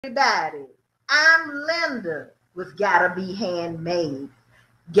Everybody, I'm Linda with Gotta Be Handmade.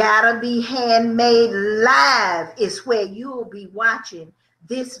 Gotta Be Handmade Live is where you'll be watching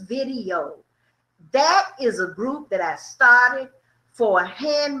this video. That is a group that I started for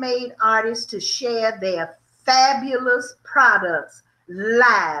handmade artists to share their fabulous products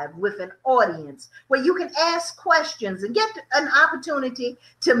live with an audience where you can ask questions and get an opportunity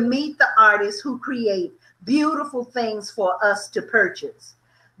to meet the artists who create beautiful things for us to purchase.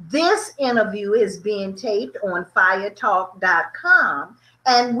 This interview is being taped on firetalk.com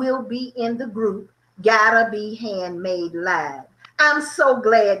and will be in the group Gotta Be Handmade Live. I'm so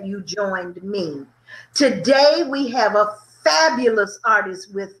glad you joined me. Today we have a fabulous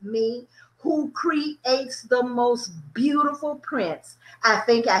artist with me who creates the most beautiful prints I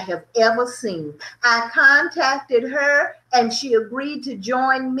think I have ever seen. I contacted her and she agreed to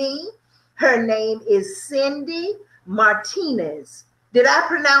join me. Her name is Cindy Martinez. Did I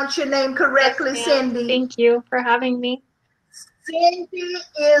pronounce your name correctly, Yes, Cindy? thank you for having me. Cindy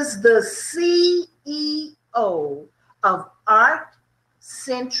is the CEO of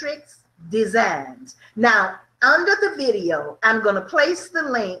Centric Designs. Now, under the video, I'm going to place the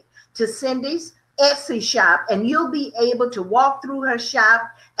link to Cindy's Etsy shop, and you'll be able to walk through her shop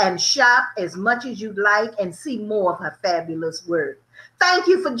and shop as much as you'd like and see more of her fabulous work. Thank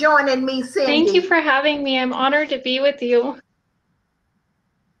you for joining me, Cindy. Thank you for having me. I'm honored to be with you.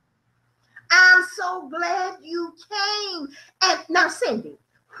 I'm so glad you came. And now, Cindy,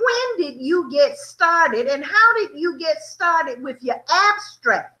 when did you get started and how did you get started with your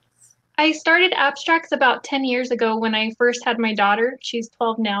abstracts? I started abstracts about 10 years ago when I first had my daughter. She's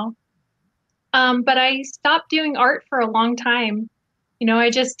 12 now. But I stopped doing art for a long time. You know,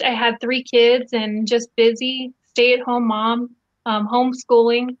 I had 3 kids and just busy, stay-at-home mom,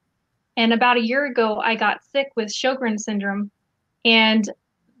 homeschooling. And about a year ago, I got sick with Sjogren's syndrome. And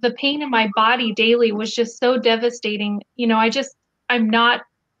the pain in my body daily was just so devastating. You know, I'm not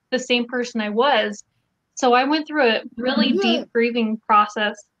the same person I was. So I went through a really deep grieving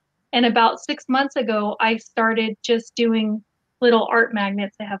process. And about 6 months ago, I started just doing little art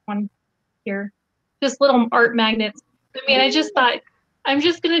magnets. I have one here, just little art magnets. I mean, I just thought, I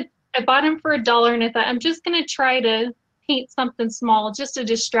bought them for $1 and I thought, I'm just going to try to paint something small just to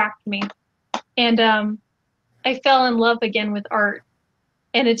distract me. And I fell in love again with art.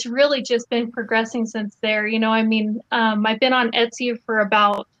 And it's really just been progressing since there. You know, I mean, I've been on Etsy for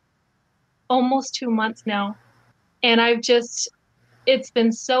about almost 2 months now. And it's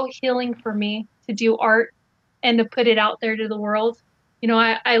been so healing for me to do art and to put it out there to the world. You know,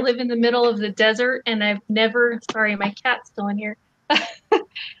 I live in the middle of the desert and sorry, my cat's still in here.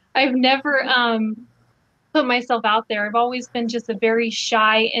 I've never put myself out there. I've always been just a very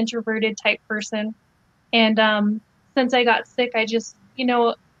shy, introverted type person. And since I got sick, I just, you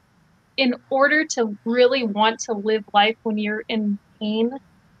know, in order to really want to live life when you're in pain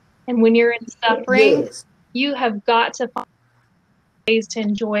and when you're in suffering, you have got to find ways to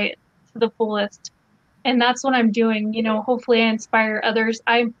enjoy it to the fullest. And that's what I'm doing. You know, hopefully I inspire others.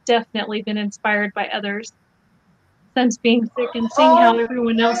 I've definitely been inspired by others since being sick and seeing how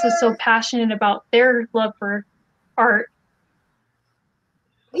everyone else is so passionate about their love for art.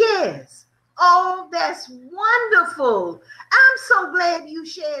 Yes. Oh, that's wonderful. I'm so glad you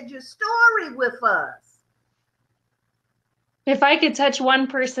shared your story with us. If I could touch one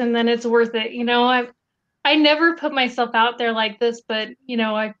person, then it's worth it. You know, I never put myself out there like this, but you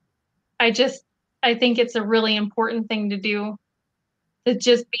know, I think it's a really important thing to do, to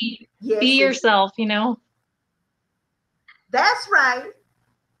just be yourself, you know. That's right.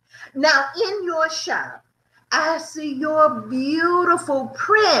 Now, in your shop, I see your beautiful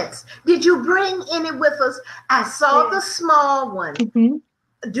prints. Did you bring any with us? I saw the small one.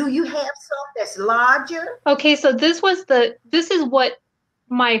 Do you have some that's larger? Okay, so this is what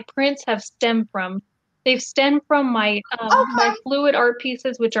my prints have stemmed from. They've stemmed from my my fluid art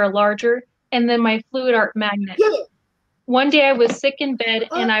pieces, which are larger, and then my fluid art magnet. One day I was sick in bed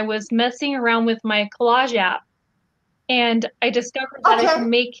and I was messing around with my collage app, and I discovered that I can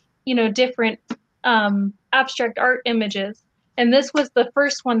make, you know, different abstract art images. And this was the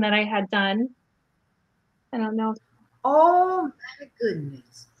first one that I had done. I don't know. Oh my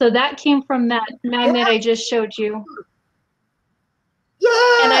goodness. So that came from that magnet I just showed you.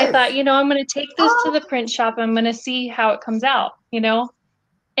 And I thought, you know, I'm going to take this to the print shop. I'm going to see how it comes out, you know.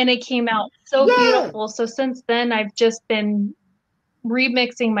 And it came out so beautiful. So since then, I've just been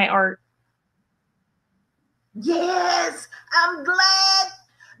remixing my art. Yes, I'm glad.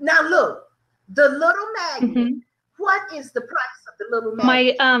 Now look, the little magnet. What is the price of the little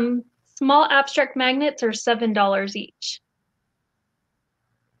magnet? My small abstract magnets are $7 each.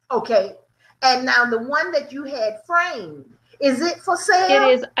 Okay. And now the one that you had framed, is it for sale?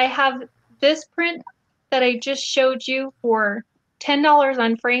 It is. I have this print that I just showed you for $10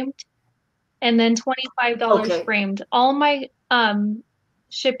 unframed and then $25 Okay. framed. All my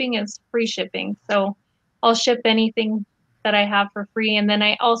shipping is free shipping. So I'll ship anything that I have for free. And then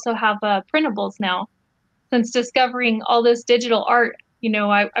I also have printables now. Since discovering all this digital art,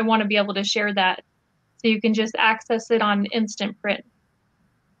 I want to be able to share that so you can just access it on instant print.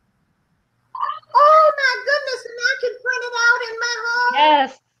 Oh my goodness, and I can print it out in my home?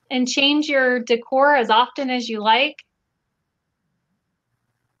 Yes, and change your decor as often as you like.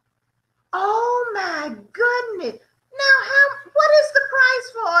 Oh my goodness. Now, what is the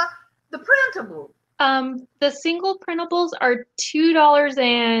price for the printable? The single printables are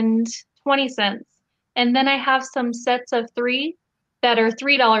 $2.20. And then I have some sets of 3 that are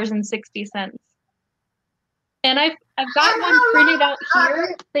 $3.60. And I've got And one how printed long out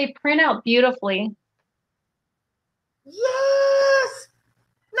here. They print out beautifully. Yes.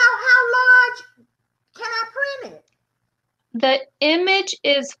 Now, how large can I print it? The image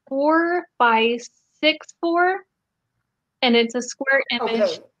is 4 by 6'4", and it's a square image.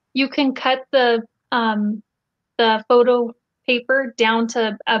 Okay. You can cut the photo paper down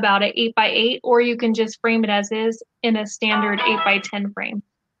to about an 8 by 8, or you can just frame it as is in a standard 8 by 10 frame.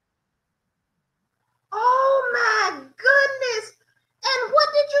 Oh my goodness. And what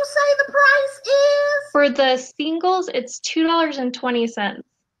did you say the price is? For the singles, it's $2.20.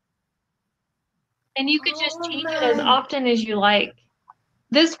 And you could just change it as often as you like.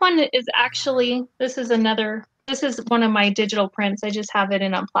 This one is actually, this is one of my digital prints. I just have it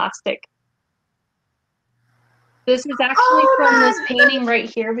in a plastic. This is actually from this painting right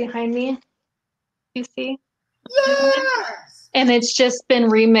here behind me. You see? Yes. And it's just been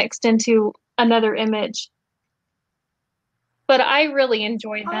remixed into another image. But I really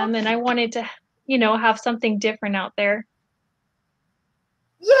enjoyed them, and I wanted to, have something different out there.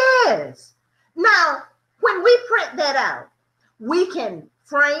 Yes. Now, when we print that out, we can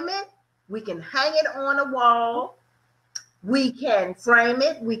frame it, we can hang it on a wall, we can frame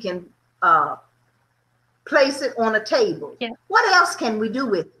it, we can place it on a table. Yeah. What else can we do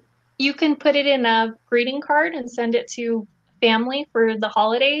with it? You can put it in a greeting card and send it to family for the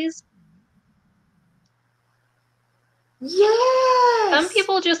holidays. Yes. Some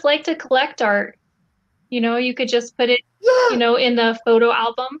people just like to collect art. You could just put it, in the photo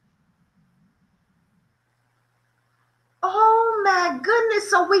album. Oh my goodness,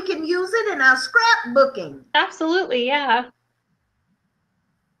 so we can use it in our scrapbooking. Absolutely, yeah.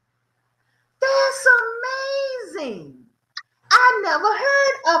 That's amazing. I never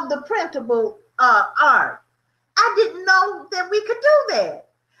heard of the printable art. I didn't know that we could do that.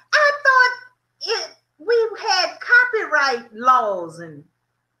 I thought we had copyright laws and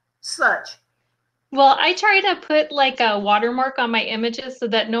such. Well, I try to put like a watermark on my images so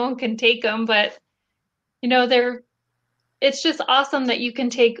that no one can take them, but it's just awesome that you can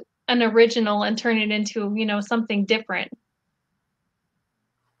take an original and turn it into, something different.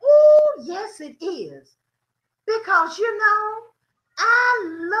 Oh, yes, it is. Because,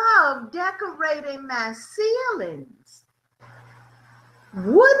 I love decorating my ceilings.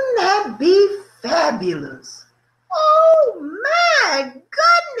 Wouldn't that be fabulous? Oh, my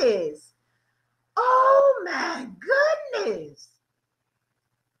goodness. Oh, my goodness.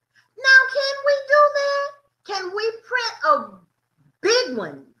 Now, can we do that? Can we print a big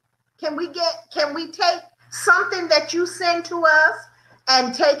one? Can we take something that you send to us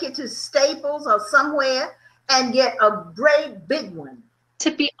and take it to Staples or somewhere and get a great big one?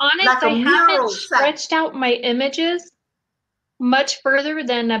 To be honest, I haven't stretched out my images much further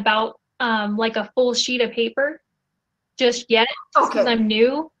than about like a full sheet of paper just yet, since I'm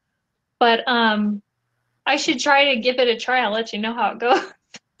new. But I should try to give it a try. I'll let you know how it goes.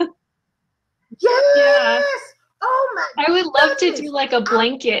 Yes. Yeah. Oh my I would love to do like a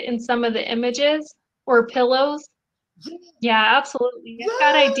blanket in some of the images or pillows. Yeah, absolutely. I've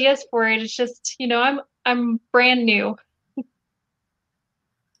got ideas for it. It's just, I'm brand new.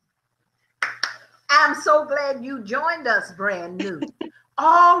 I'm so glad you joined us brand new.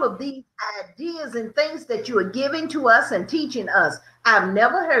 All of these ideas and things that you are giving to us and teaching us, I've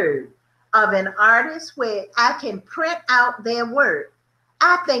never heard of an artist where I can print out their work.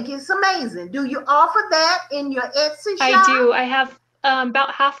 I think it's amazing. Do you offer that in your Etsy shop? I do. I have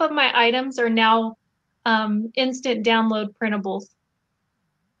about half of my items are now instant download printables.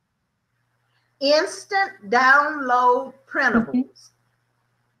 Instant download printables. Mm-hmm.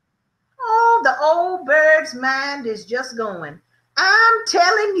 Oh, the old bird's mind is just going. I'm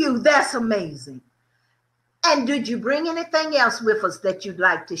telling you, that's amazing. And did you bring anything else with us that you'd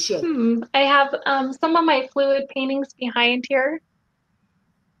like to share? I have some of my fluid paintings behind here.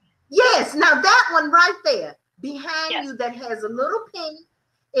 Yes, now that one right there behind Yes. you that has a little pink.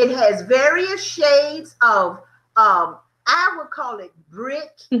 It has various shades of, I would call it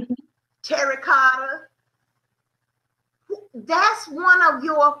brick, terracotta. That's one of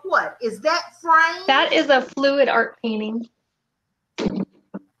your what? Is that frame? That is a fluid art painting.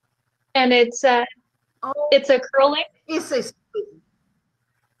 And it's acrylic. It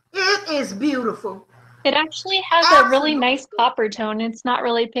is beautiful. It actually has a really nice copper tone. It's not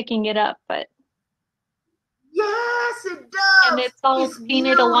really picking it up, but yes, it does. And it's all it's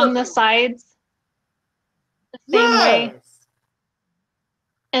painted along the sides the same way.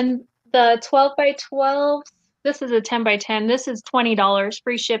 And the 12 by 12, this is a 10 by 10. This is $20,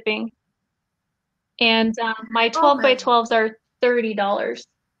 free shipping. And my 12 by 12s are $30.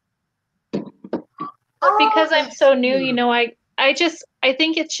 But because I'm so new, you know, I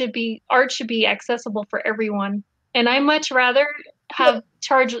think art should be accessible for everyone. And I much rather have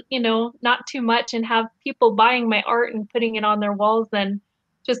charge, you know, not too much and have people buying my art and putting it on their walls than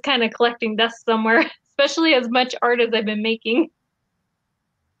just kind of collecting dust somewhere, especially as much art as I've been making.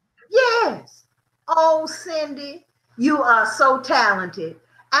 Yes. Oh, Cindy, you are so talented.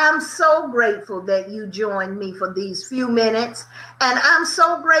 I'm so grateful that you joined me for these few minutes. And I'm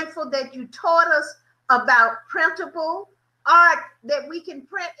so grateful that you taught us about printable art that we can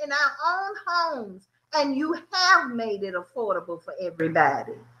print in our own homes. And you have made it affordable for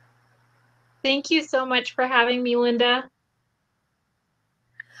everybody. Thank you so much for having me, Linda.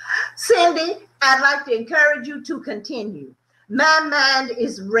 Cindy, I'd like to encourage you to continue. My mind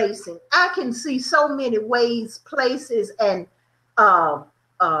is racing. I can see so many ways, places, and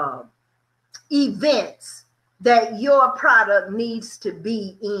events that your product needs to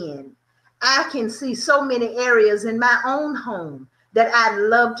be in. I can see so many areas in my own home that I'd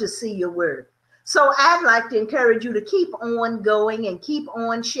love to see your work. So I'd like to encourage you to keep on going and keep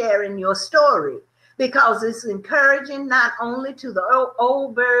on sharing your story, because it's encouraging not only to the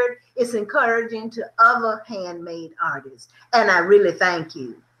old bird, it's encouraging to other handmade artists. And I really thank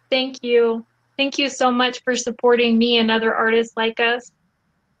you. Thank you. Thank you so much for supporting me and other artists like us.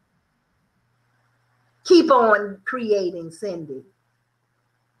 Keep on creating, Cindy.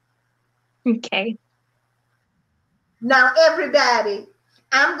 Okay. Now, everybody,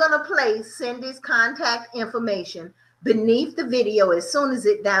 I'm going to place Cindy's contact information beneath the video as soon as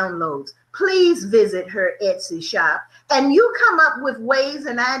it downloads. Please visit her Etsy shop, and you come up with ways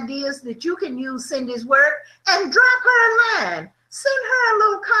and ideas that you can use Cindy's work, and drop her a line. Send her a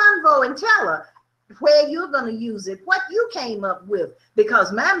little convo and tell her where you're going to use it, what you came up with,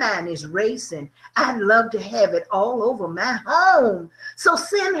 because my mind is racing. I'd love to have it all over my home. So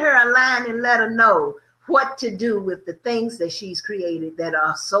send her a line and let her know what to do with the things that she's created that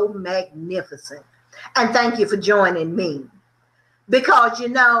are so magnificent. And thank you for joining me, because you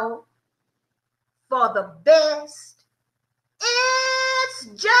know, for the best, it's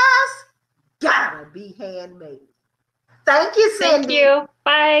just gotta be handmade. Thank you, Cindy. Thank you.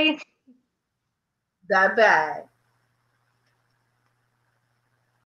 Bye. Bye-bye.